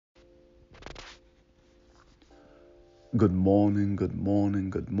Good morning, good morning,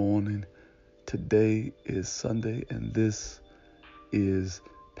 good morning. Today is Sunday, and this is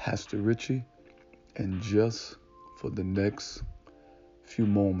Pastor Richie. And just for the next few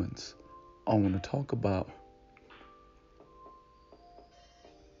moments, I want to talk about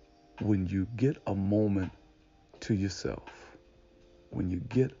when you get a moment to yourself. When you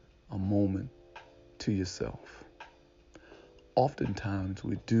get a moment to yourself. Oftentimes,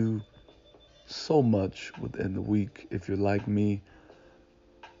 we do so much within the week. If you're like me,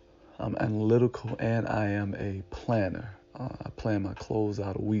 I'm analytical and I am a planner. I plan my clothes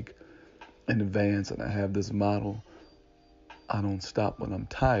out a week in advance, and I have this motto: I don't stop when I'm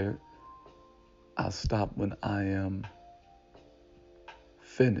tired, I stop when I am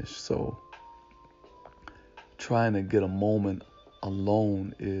finished. So trying to get a moment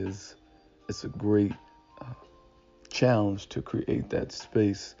alone is it's a great uh, challenge to create that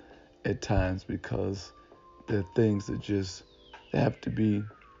space at times, because there are things that just have to be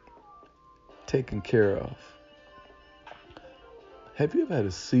taken care of. Have you ever had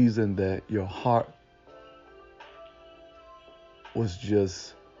a season that your heart was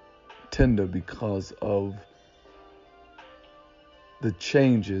just tender because of the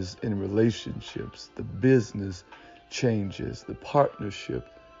changes in relationships, the business changes, the partnership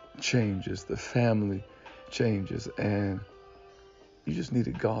changes, the family changes, and you just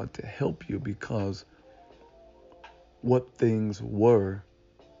needed God to help you because what things were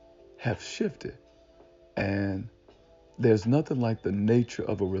have shifted. And there's nothing like the nature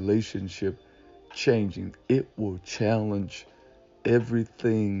of a relationship changing. It will challenge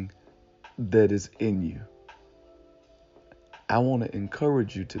everything that is in you. I want to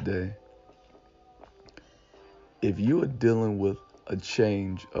encourage you today. If you are dealing with a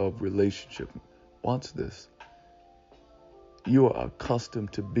change of relationship, watch this. You are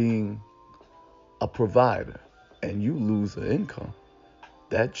accustomed to being a provider and you lose an income.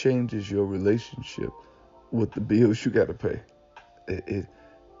 That changes your relationship with the bills you got to pay.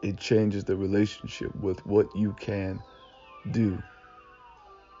 It changes the relationship with what you can do.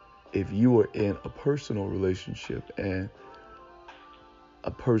 If you are in a personal relationship and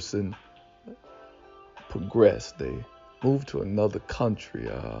a person progressed, they moved to another country,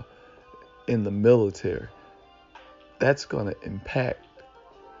 in the military, that's going to impact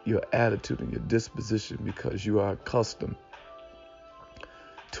your attitude and your disposition because you are accustomed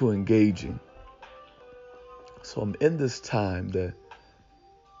to engaging. So I'm in this time that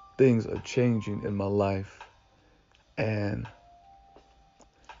things are changing in my life, and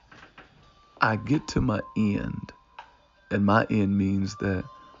I get to my end. And my end means that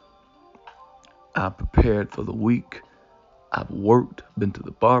I prepared for the week. I've worked, been to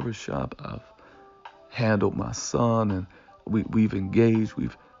the barbershop, I've handled my son, and we've engaged,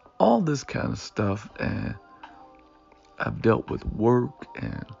 we've all this kind of stuff, and I've dealt with work,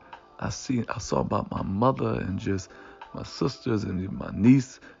 and I saw about my mother and just my sisters and my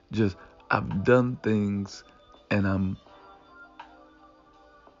niece. Just I've done things, and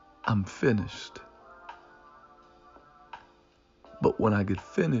I'm finished. But when I get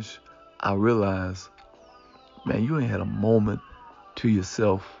finished, I realize, man, you ain't had a moment to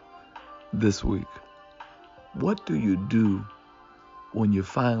yourself this week. What do you do when you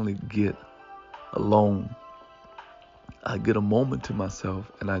finally get alone? I get a moment to myself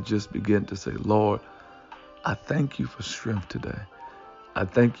and I just begin to say, Lord, I thank you for strength today. I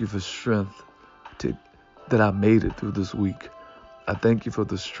thank you for strength that I made it through this week. I thank you for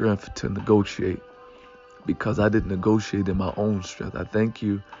the strength to negotiate because I didn't negotiate in my own strength. I thank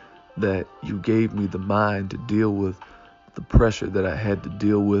you that you gave me the mind to deal with the pressure that I had to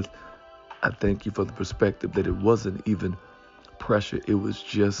deal with. I thank you for the perspective that it wasn't even pressure. It was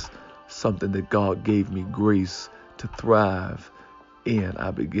just something that God gave me grace to thrive in. I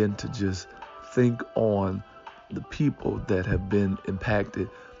begin to just think on the people that have been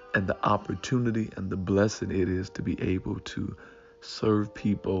impacted and the opportunity and the blessing it is to be able to serve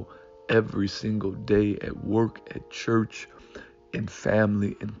people every single day at work, at church, in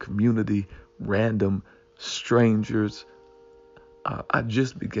family, in community, random strangers. I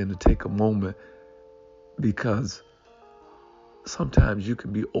just began to take a moment because sometimes you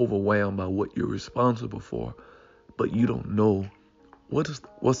can be overwhelmed by what you're responsible for, but you don't know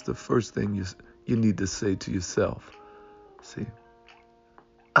what's the first thing you need to say to yourself. See,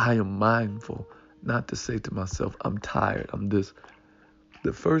 I am mindful not to say to myself, I'm tired, I'm this.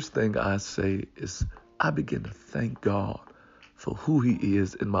 The first thing I say is I begin to thank God for who he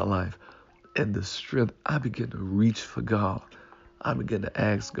is in my life and the strength. I begin to reach for God. I begin to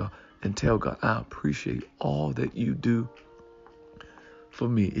ask God and tell God, I appreciate all that you do for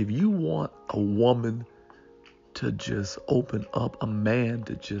me. If you want a woman to just open up, a man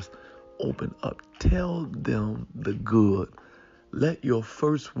to just open up. Tell them the good. Let your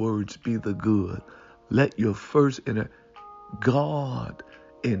first words be the good. Let your first God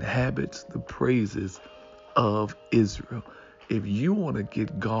inhabits the praises of Israel. If you want to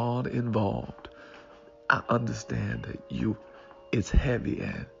get God involved, I understand that it's heavy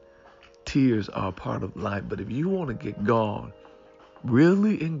and tears are a part of life. But if you want to get God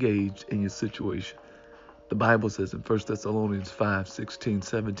really engaged in your situation, the Bible says in 1 Thessalonians 5, 16,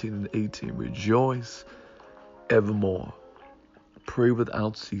 17, and 18, rejoice evermore. Pray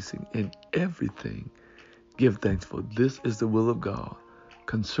without ceasing. In everything, give thanks, for this is the will of God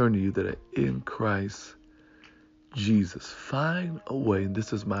concerning you that are in Christ Jesus. Find a way, and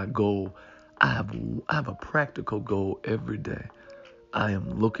this is my goal. I have a practical goal every day. I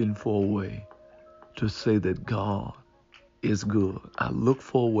am looking for a way to say that God is good. I look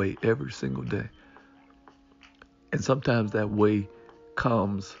for a way every single day. And sometimes that way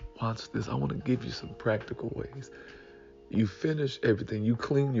comes, watch this, I want to give you some practical ways. You finish everything. You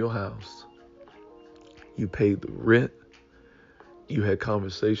clean your house. You paid the rent. You had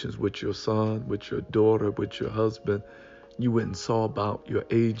conversations with your son, with your daughter, with your husband. You went and saw about your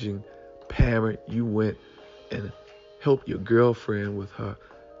aging parent. You went and helped your girlfriend with her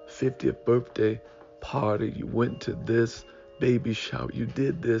 50th birthday party. You went to this baby shower. You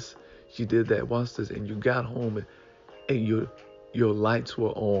did this. You did that. Watch this. And you got home and your lights were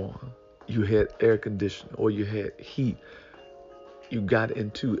on. You had air conditioning or you had heat. You got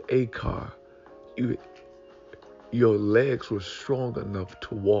into a car. Your legs were strong enough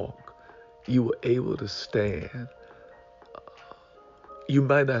to walk. You were able to stand. You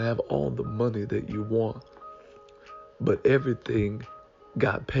might not have all the money that you want, but everything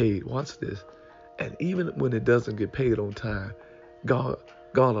got paid. Watch this. And even when it doesn't get paid on time, God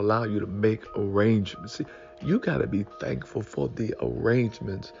allow you to make arrangements. See, you got to be thankful for the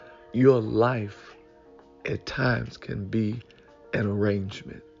arrangements. Your life at times can be an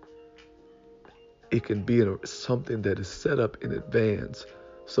arrangement. It can be something that is set up in advance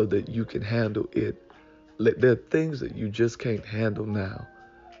so that you can handle it. There are things that you just can't handle now.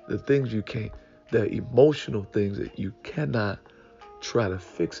 The things you can't, the emotional things that you cannot try to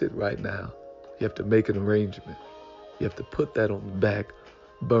fix it right now. You have to make an arrangement. You have to put that on the back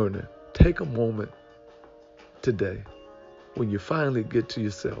burner. Take a moment today when you finally get to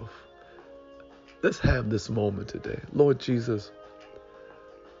yourself. Let's have this moment today. Lord Jesus,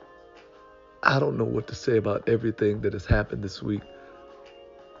 I don't know what to say about everything that has happened this week,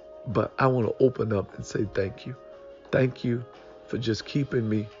 but I want to open up and say thank you. Thank you for just keeping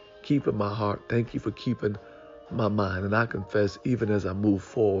me, keeping my heart. Thank you for keeping my mind. And I confess, even as I move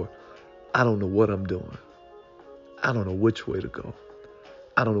forward, I don't know what I'm doing. I don't know which way to go.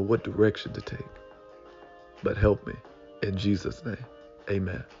 I don't know what direction to take. But help me. In Jesus' name,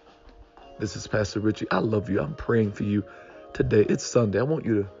 amen. This is Pastor Richie. I love you. I'm praying for you today. It's Sunday. I want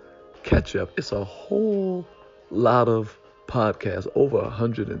you to catch up. It's a whole lot of podcasts, over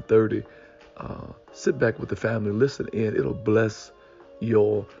 130. Sit back with the family, listen in. It'll bless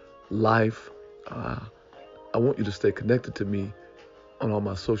your life. I want you to stay connected to me on all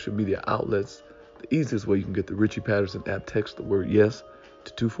my social media outlets. The easiest way you can get the Richie Patterson app, text the word yes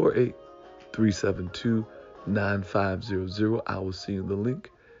to 248-372-9500. I will see you in the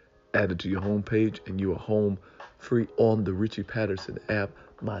link. Add it to your homepage and you are home free on the Richie Patterson app.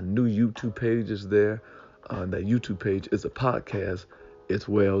 My new YouTube page is there. That YouTube page is a podcast. It's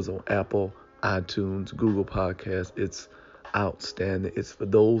Wells on Apple, iTunes, Google Podcasts. It's outstanding. It's for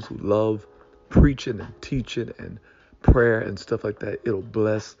those who love preaching and teaching and prayer and stuff like that. It'll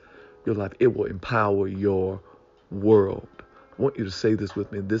bless your life. It will empower your world. I want you to say this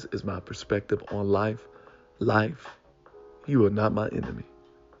with me. This is my perspective on life. Life, you are not my enemy,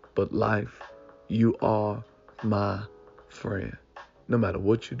 but life, you are my friend. No matter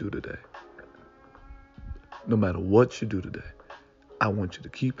what you do today, I want you to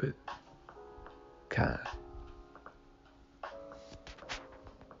keep it kind.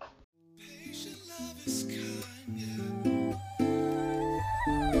 Patient love is kind, yeah.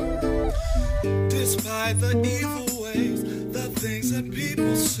 Despite the evil ways, the things that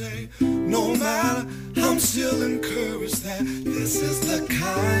people say, no matter, I'm still encouraged that this is the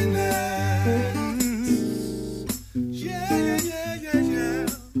kindness.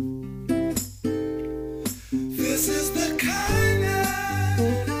 This is the kindness.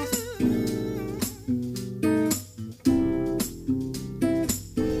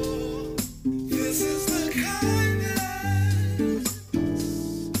 Oh, this is the kindness.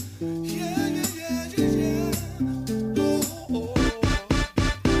 Yeah. Oh.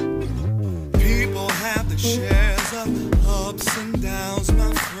 People have to share of ups and downs,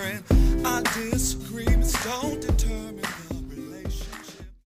 my friend. Ideas